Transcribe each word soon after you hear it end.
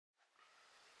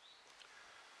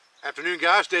Afternoon,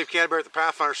 guys. Dave Canterbury at the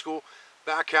Pathfinder School,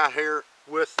 back out here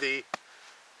with the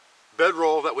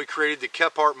bedroll that we created, the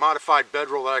Kephart modified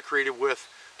bedroll that I created with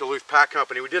Duluth Pack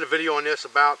Company. We did a video on this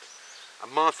about a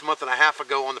month and a half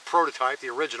ago on the prototype, the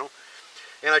original,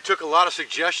 and I took a lot of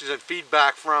suggestions and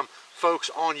feedback from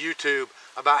folks on YouTube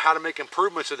about how to make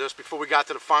improvements of this before we got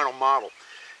to the final model.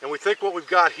 And we think what we've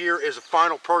got here is a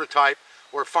final prototype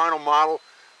or a final model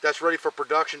that's ready for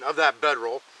production of that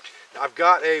bedroll. I've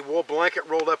got a wool blanket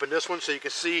rolled up in this one so you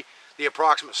can see the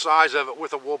approximate size of it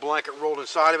with a wool blanket rolled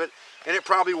inside of it. And it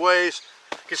probably weighs,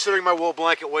 considering my wool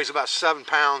blanket weighs about 7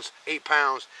 pounds, 8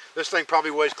 pounds, this thing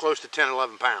probably weighs close to 10,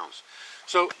 11 pounds.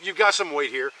 So you've got some weight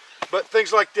here. But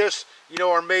things like this, you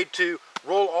know, are made to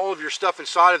roll all of your stuff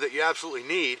inside of that you absolutely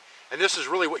need. And this is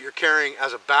really what you're carrying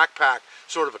as a backpack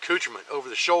sort of accoutrement over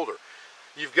the shoulder.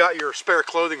 You've got your spare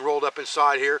clothing rolled up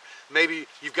inside here. Maybe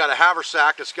you've got a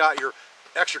haversack that's got your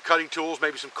extra cutting tools,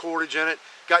 maybe some cordage in it,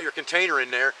 got your container in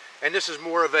there, and this is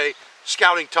more of a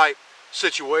scouting type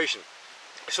situation.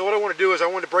 So what I want to do is I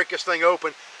want to break this thing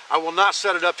open. I will not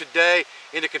set it up today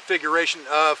in the configuration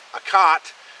of a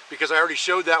cot because I already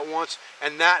showed that once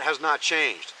and that has not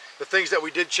changed. The things that we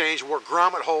did change were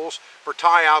grommet holes for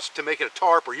tie outs to make it a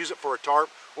tarp or use it for a tarp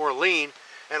or a lean,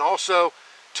 and also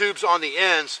tubes on the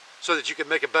ends so that you can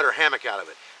make a better hammock out of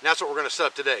it. And that's what we're going to set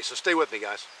up today, so stay with me,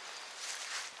 guys.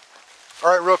 All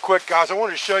right, real quick, guys, I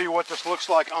wanted to show you what this looks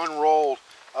like unrolled.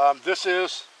 This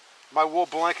is my wool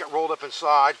blanket rolled up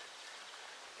inside.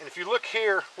 And if you look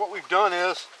here, what we've done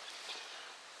is,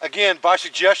 again, by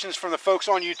suggestions from the folks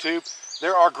on YouTube,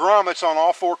 there are grommets on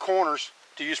all four corners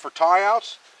to use for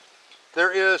tie-outs.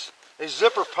 There is a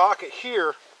zipper pocket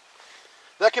here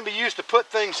that can be used to put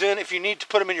things in if you need to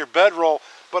put them in your bedroll,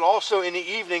 but also in the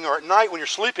evening or at night when you're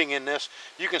sleeping in this,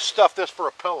 you can stuff this for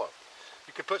a pillow.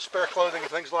 You can put spare clothing and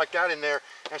things like that in there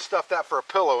and stuff that for a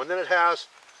pillow. And then it has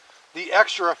the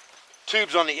extra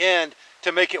tubes on the end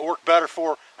to make it work better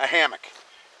for a hammock.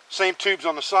 Same tubes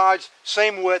on the sides,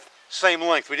 same width, same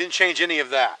length. We didn't change any of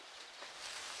that.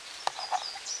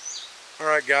 All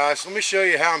right, guys, let me show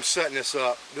you how I'm setting this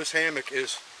up. This hammock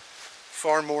is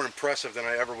far more impressive than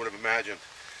I ever would have imagined.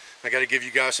 I got to give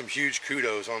you guys some huge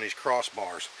kudos on these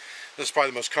crossbars. This is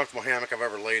probably the most comfortable hammock I've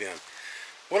ever laid in.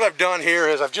 What I've done here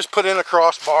is I've just put in a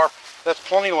crossbar that's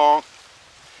plenty long,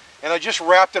 and I just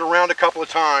wrapped it around a couple of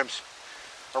times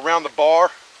around the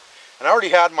bar, and I already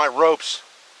had my ropes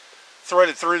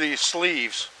threaded through these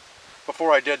sleeves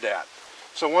before I did that.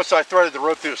 So once I threaded the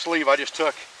rope through the sleeve, I just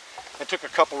took a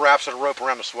couple wraps of the rope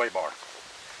around the sway bar.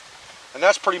 And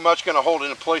that's pretty much going to hold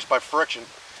it in place by friction,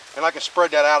 and I can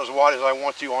spread that out as wide as I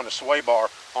want to on the sway bar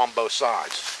on both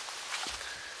sides.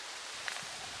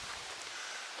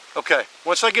 Okay,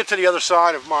 once I get to the other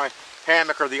side of my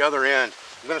hammock or the other end,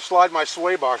 I'm going to slide my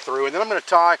sway bar through, and then I'm going to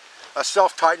tie a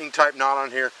self-tightening type knot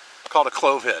on here called a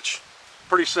clove hitch.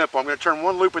 Pretty simple. I'm going to turn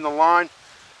one loop in the line.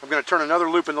 I'm going to turn another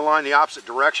loop in the line the opposite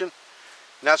direction.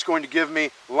 And that's going to give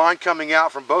me line coming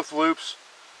out from both loops.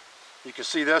 You can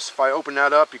see this. If I open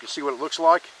that up, you can see what it looks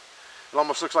like. It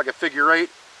almost looks like a figure eight.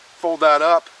 Fold that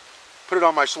up, put it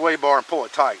on my sway bar, and pull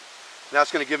it tight. And that's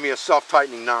going to give me a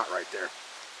self-tightening knot right there.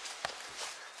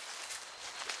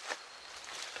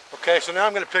 Okay, so now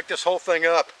I'm going to pick this whole thing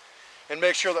up and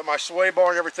make sure that my sway bar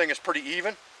and everything is pretty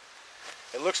even.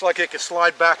 It looks like it can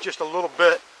slide back just a little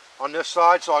bit on this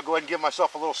side, so I'll go ahead and give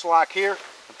myself a little slack here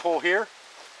and pull here.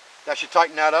 That should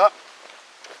tighten that up.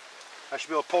 I should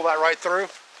be able to pull that right through, and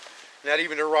that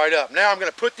evened it right up. Now I'm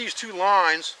going to put these two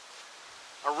lines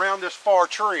around this far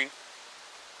tree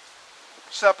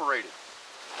separated.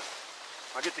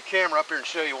 I'll get the camera up here and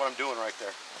show you what I'm doing right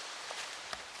there.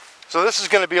 So this is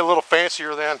going to be a little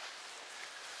fancier than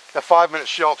a 5-minute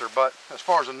shelter, but as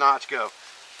far as the knots go.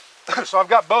 So I've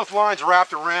got both lines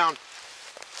wrapped around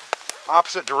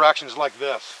opposite directions like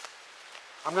this.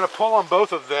 I'm going to pull on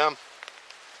both of them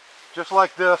just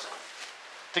like this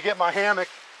to get my hammock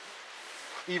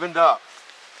evened up.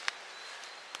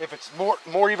 If it's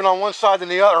more even on one side than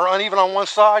the other, or uneven on one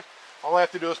side, all I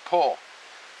have to do is pull.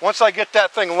 Once I get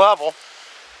that thing level,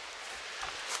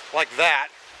 like that,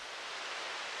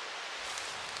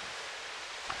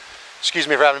 excuse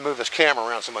me for having to move this camera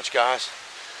around so much, guys.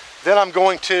 Then I'm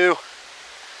going to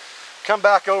come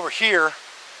back over here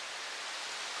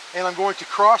and I'm going to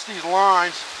cross these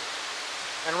lines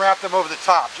and wrap them over the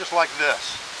top, just like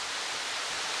this.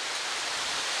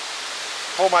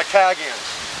 Pull my tag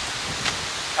ends.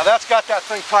 Now that's got that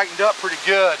thing tightened up pretty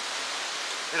good.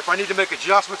 And if I need to make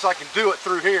adjustments, I can do it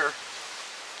through here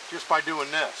just by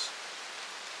doing this.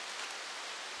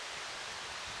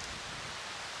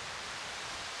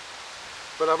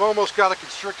 But I've almost got a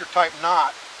constrictor type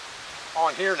knot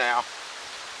on here now.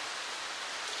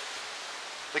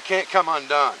 that can't come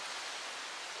undone.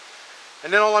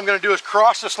 And then all I'm going to do is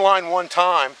cross this line one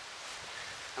time,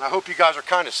 and I hope you guys are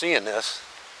kind of seeing this.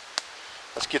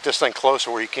 Let's get this thing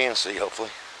closer where you can see, hopefully.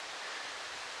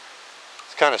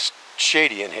 It's kind of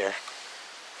shady in here.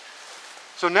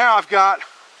 So now I've got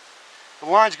the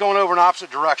lines going over in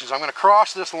opposite directions. I'm going to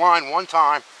cross this line one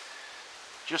time,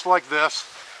 just like this,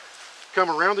 come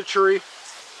around the tree,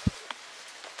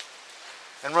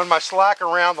 and run my slack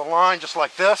around the line just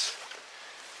like this,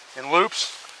 in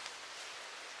loops.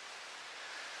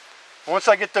 Once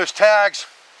I get those tags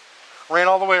ran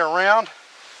all the way around,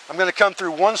 I'm going to come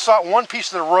through one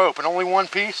piece of the rope, and only one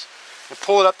piece, and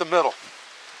pull it up the middle,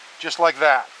 just like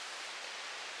that.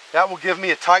 That will give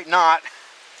me a tight knot.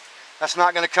 That's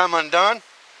not going to come undone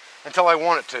until I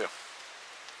want it to.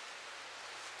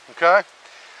 Okay?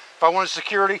 If I wanted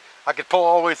security, I could pull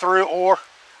all the way through, or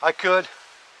I could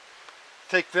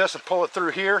take this and pull it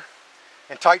through here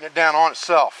and tighten it down on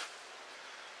itself.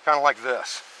 Kind of like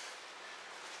this.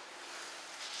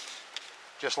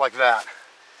 Just like that.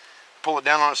 Pull it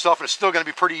down on itself, and it's still going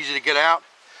to be pretty easy to get out,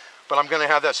 but I'm going to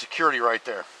have that security right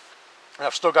there. And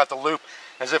I've still got the loop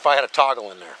as if I had a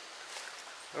toggle in there.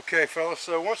 Okay, fellas,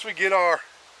 so once we get our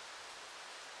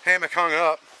hammock hung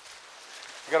up,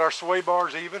 we got our sway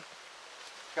bars even.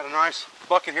 Got a nice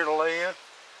bucket here to lay in.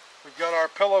 We've got our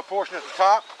pillow portion at the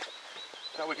top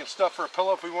that we can stuff for a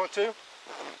pillow if we want to.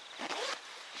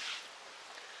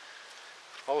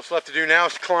 All that's left to do now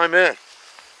is to climb in.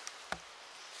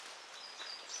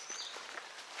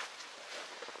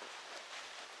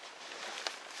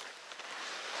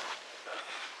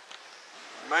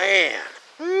 Man,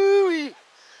 whoo-wee,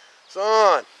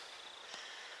 son.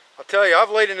 I'll tell you, I've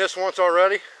laid in this once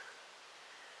already.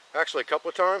 Actually, a couple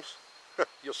of times.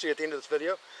 You'll see at the end of this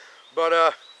video.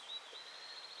 But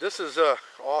this is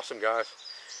awesome, guys.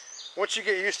 Once you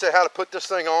get used to how to put this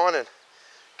thing on and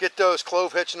get those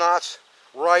clove hitch knots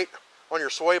right on your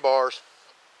sway bars,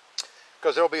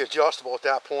 because they'll be adjustable at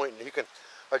that point, and you can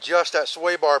adjust that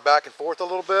sway bar back and forth a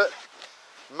little bit.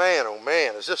 Man, oh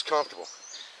man, is this comfortable.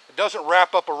 It doesn't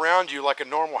wrap up around you like a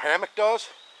normal hammock does.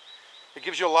 It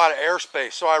gives you a lot of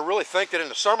airspace. So I really think that in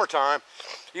the summertime,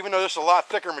 even though this is a lot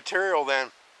thicker material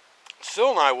than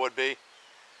Silnai would be,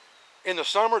 in the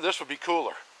summer this would be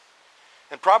cooler.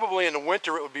 And probably in the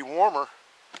winter it would be warmer.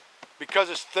 Because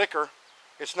it's thicker,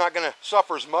 it's not going to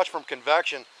suffer as much from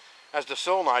convection as the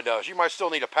Silnai does. You might still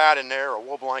need a pad in there or a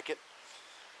wool blanket,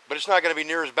 but it's not going to be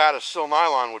near as bad as Sil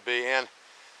nylon would be. And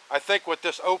I think with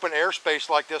this open airspace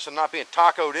like this and not being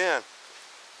tacoed in,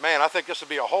 man, I think this would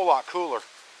be a whole lot cooler.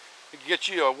 You can get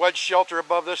you a wedge shelter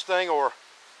above this thing, or,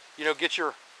 you know, get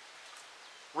your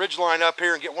ridge line up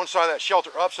here and get one side of that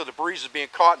shelter up so the breeze is being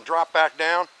caught and dropped back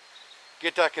down.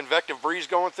 Get that convective breeze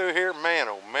going through here. Man,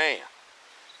 oh man,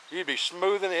 you'd be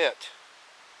smoothing it.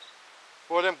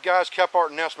 Boy, them guys,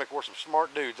 Kephart and Nesmick, were some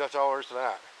smart dudes. That's all there is to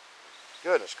that.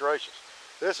 Goodness gracious.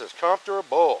 This is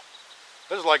comfortable.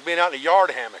 This is like being out in a yard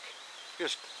hammock.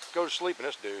 Just go to sleep in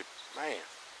this dude. Man.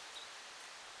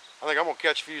 I think I'm going to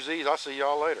catch a few Z's. I'll see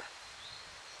y'all later.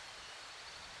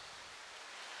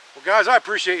 Well, guys, I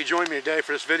appreciate you joining me today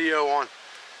for this video on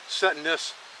setting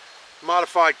this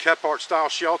modified Kephart style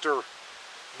shelter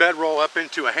bedroll up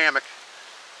into a hammock.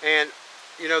 And,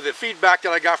 you know, the feedback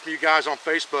that I got from you guys on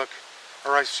Facebook,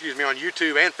 or excuse me, on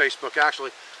YouTube and Facebook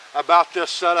actually, about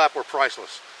this setup were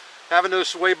priceless. Having those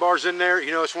sway bars in there,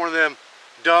 you know, it's one of them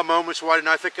duh moments. Why didn't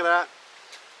I think of that?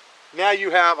 Now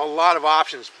you have a lot of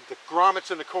options. The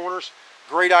grommets in the corners,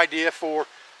 great idea for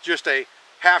just a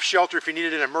half shelter if you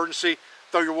needed an emergency.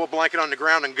 Throw your wool blanket on the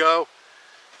ground and go.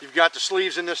 You've got the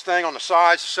sleeves in this thing on the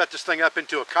sides to set this thing up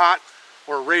into a cot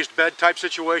or a raised bed type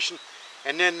situation.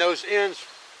 And then those ends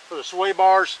for the sway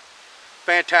bars,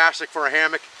 fantastic for a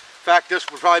hammock. In fact, this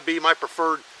would probably be my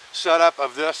preferred setup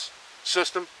of this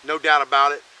system, no doubt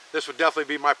about it. This would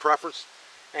definitely be my preference.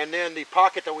 And then the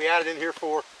pocket that we added in here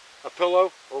for a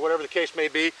pillow, or whatever the case may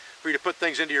be, for you to put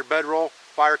things into your bedroll,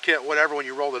 fire kit, whatever, when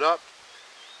you roll it up.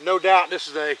 No doubt this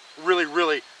is a really,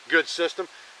 really good system.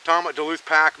 Tom at Duluth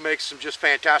Pack makes some just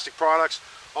fantastic products.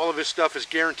 All of his stuff is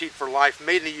guaranteed for life,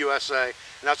 made in the USA, and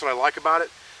that's what I like about it.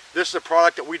 This is a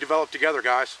product that we developed together,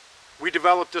 guys. We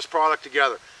developed this product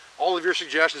together. All of your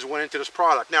suggestions went into this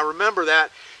product. Now remember that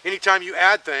anytime you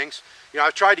add things, you know,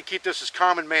 I've tried to keep this as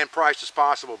common man priced as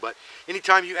possible, but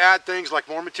anytime you add things like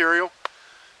more material,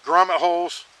 grommet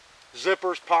holes,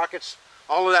 zippers, pockets,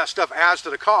 all of that stuff adds to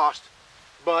the cost,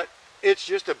 but it's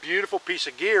just a beautiful piece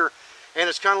of gear, and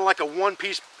it's kind of like a one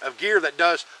piece of gear that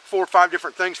does 4 or 5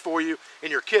 different things for you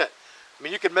in your kit. I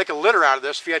mean, you could make a litter out of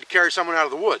this if you had to carry someone out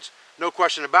of the woods. No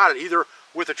question about it, either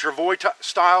with a travois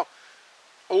style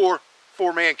or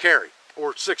 4-man carry,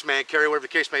 or 6-man carry, whatever the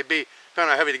case may be, depending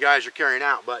on how heavy the guys you're carrying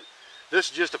out. But this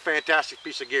is just a fantastic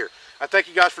piece of gear. I thank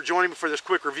you guys for joining me for this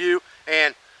quick review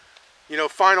and, you know,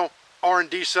 final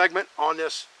R&D segment on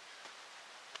this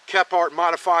Kephart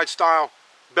modified style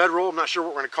bedroll. I'm not sure what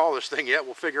we're going to call this thing yet.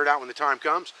 We'll figure it out when the time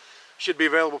comes. Should be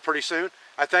available pretty soon.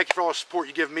 I thank you for all the support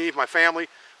you give me, my family,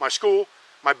 my school,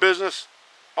 my business,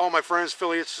 all my friends,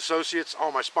 affiliates, associates,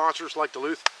 all my sponsors like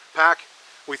Duluth Pack.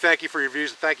 We thank you for your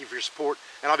views and thank you for your support.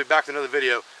 And I'll be back with another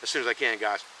video as soon as I can,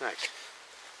 guys. Thanks.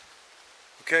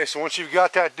 Okay, so once you've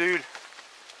got that dude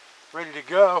ready to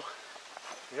go,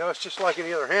 you know, it's just like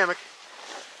any other hammock.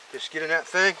 Just get in that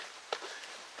thing,